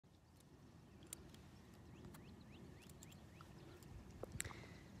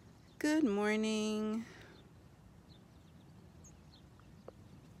Good morning.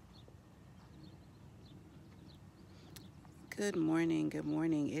 Good morning. Good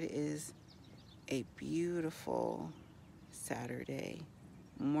morning. It is a beautiful Saturday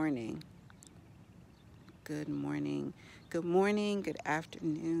morning. Good morning. Good morning. Good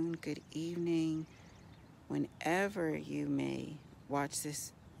afternoon. Good evening. Whenever you may watch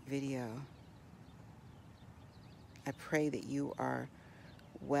this video, I pray that you are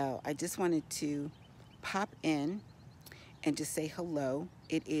well. I just wanted to pop in and just say hello.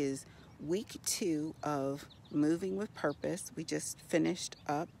 It is week 2 of Moving with Purpose. We just finished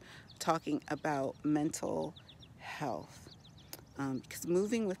up talking about mental health. Because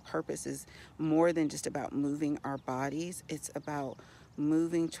moving with purpose is more than just about moving our bodies. It's about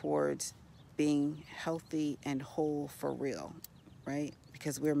moving towards being healthy and whole for real, right?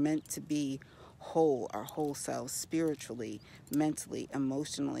 Because we're meant to be whole, our whole selves, spiritually, mentally,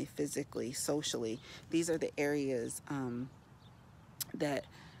 emotionally, physically, socially. These are the areas that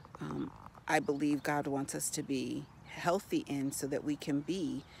I believe God wants us to be healthy in so that we can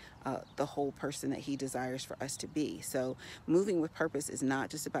be the whole person that He desires for us to be. So moving with purpose is not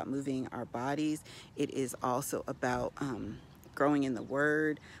just about moving our bodies. It is also about growing in the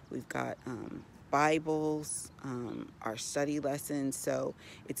Word. We've got Bibles, our study lessons. So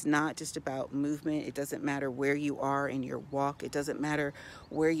it's not just about movement. It doesn't matter where you are in your walk. It doesn't matter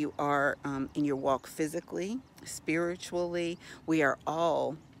where you are in your walk physically, spiritually. We are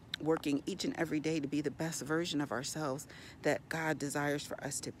all working each and every day to be the best version of ourselves that God desires for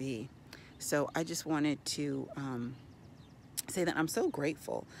us to be. So I just wanted to say that I'm so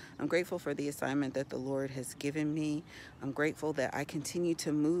grateful. I'm grateful for the assignment that the Lord has given me. I'm grateful that I continue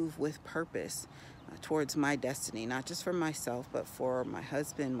to move with purpose towards my destiny, not just for myself, but for my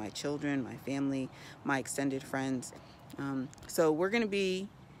husband, my children, my family, my extended friends. So we're going to be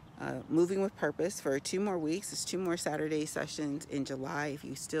moving with purpose for 2 more weeks. It's 2 more Saturday sessions in July. If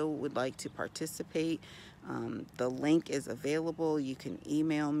you still would like to participate, the link is available. You can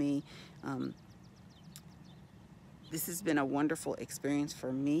email me. This has been a wonderful experience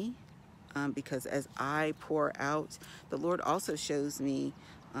for me because as I pour out, the Lord also shows me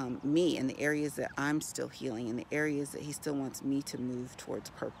me in the areas that I'm still healing, in the areas that He still wants me to move towards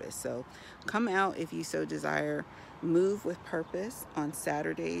purpose. So come out if you so desire. Move with Purpose on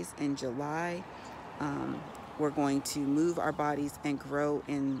Saturdays in July. We're going to move our bodies and grow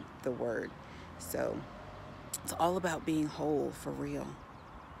in the Word. So it's all about being whole for real.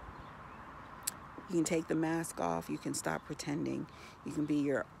 You can take the mask off. You can stop pretending. You can be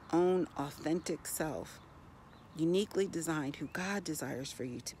your own authentic self, uniquely designed, who God desires for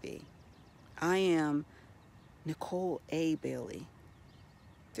you to be. I am Nicole A. Bailey.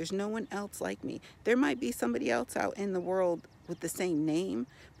 There's no one else like me. There might be somebody else out in the world with the same name,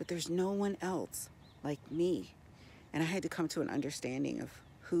 but there's no one else like me. And I had to come to an understanding of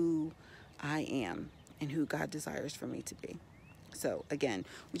who I am and who God desires for me to be. So again,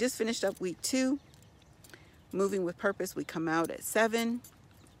 we just finished up week 2. Moving with Purpose. We come out at 7.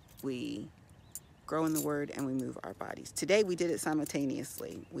 We grow in the Word and we move our bodies. Today we did it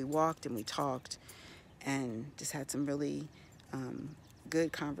simultaneously. We walked and we talked and just had some really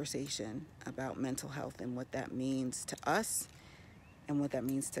good conversation about mental health and what that means to us and what that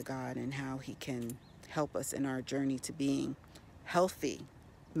means to God and how He can help us in our journey to being healthy,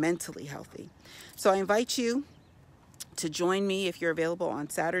 mentally healthy. So I invite you to join me if you're available on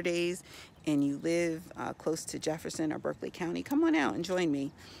Saturdays and you live close to Jefferson or Berkeley County. Come on out and join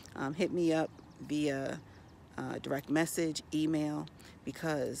me. Hit me up via direct message, email,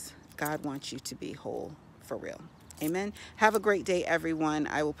 because God wants you to be whole for real. Amen. Have a great day, everyone.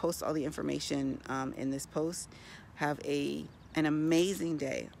 I will post all the information in this post. Have an amazing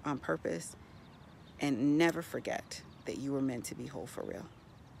day on purpose, and never forget that you were meant to be whole for real.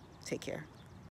 Take care.